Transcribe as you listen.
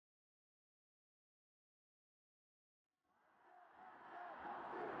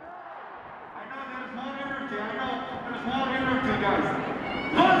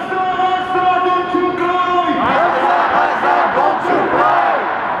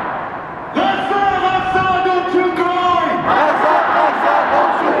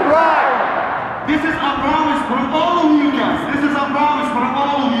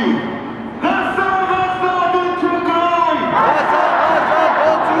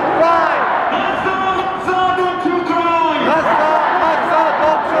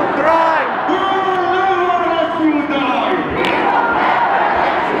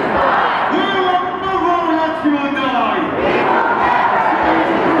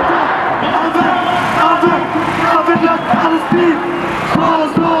Palestine.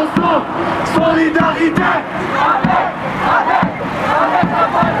 Solidarité avec la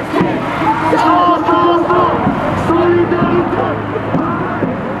Palestine. Solidarité.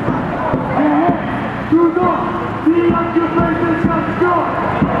 Toujours, s'il y a que manifestation.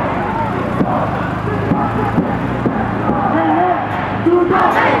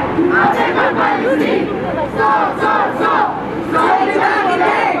 Avec la Palestine. Solidarité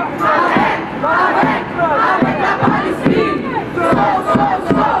avec la Palestine.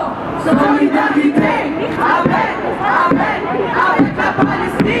 Solidarité avec la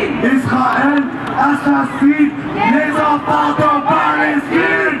Palestine. Israël assassine les enfants de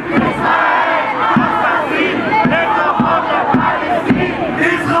Palestine. Israël assassine les enfants de Palestine.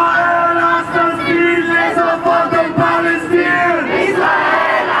 Israël assassine les enfants de Palestine.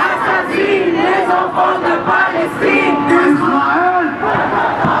 Israël assassine les enfants de Palestine. Israël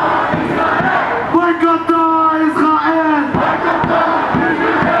boycottant Israël.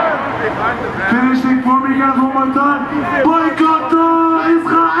 Finishing for me guys one more time. Boycottant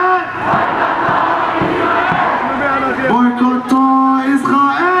Israël. Boycottant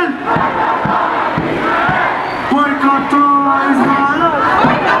Israël. Boycottant Israël.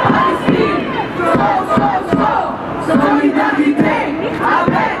 Solidarité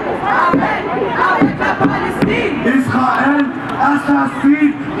avec la Palestine. Israël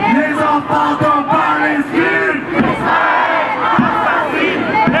assassine les enfants de Palestine.